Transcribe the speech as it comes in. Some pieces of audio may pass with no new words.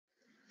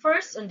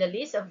First on the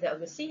list of the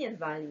Augustinian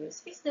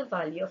values is the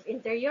value of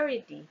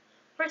interiority.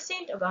 For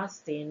St.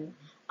 Augustine,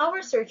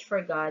 our search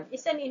for God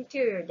is an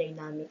interior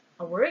dynamic,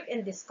 a work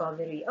and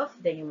discovery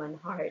of the human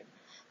heart.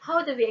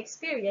 How do we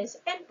experience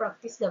and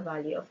practice the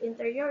value of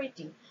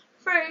interiority?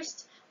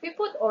 First, we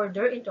put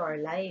order into our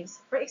lives.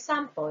 For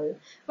example,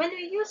 when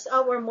we use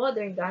our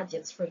modern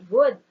gadgets for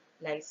good,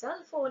 like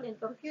cell phone and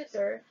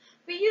computer,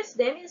 we use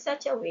them in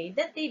such a way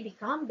that they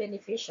become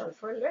beneficial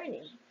for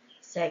learning.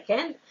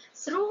 Second,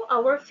 through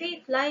our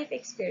faith life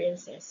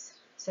experiences,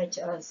 such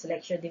as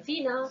Lectio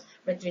Divina,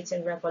 retreats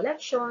and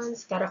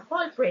recollections,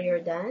 Caracol prayer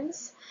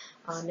dance,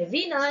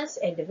 novenas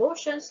and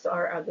devotions to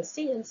our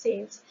Augustinian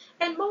saints,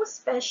 and most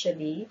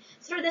especially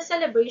through the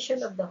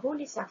celebration of the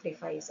holy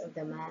sacrifice of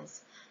the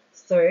Mass.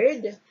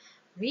 Third,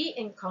 we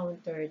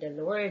encounter the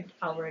Lord,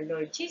 our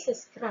Lord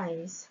Jesus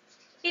Christ,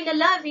 in a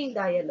loving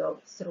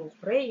dialogue through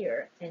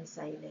prayer and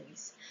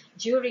silence.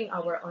 During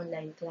our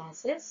online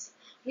classes,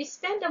 we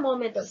spend a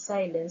moment of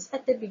silence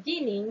at the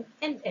beginning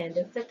and end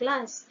of the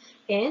class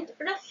and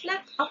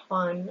reflect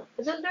upon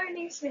the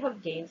learnings we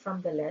have gained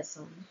from the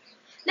lesson.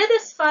 Let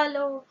us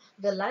follow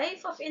the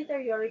life of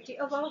interiority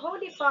of our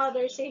Holy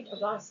Father, St.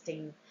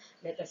 Augustine.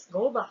 Let us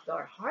go back to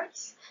our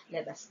hearts.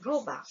 Let us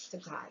go back to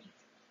God.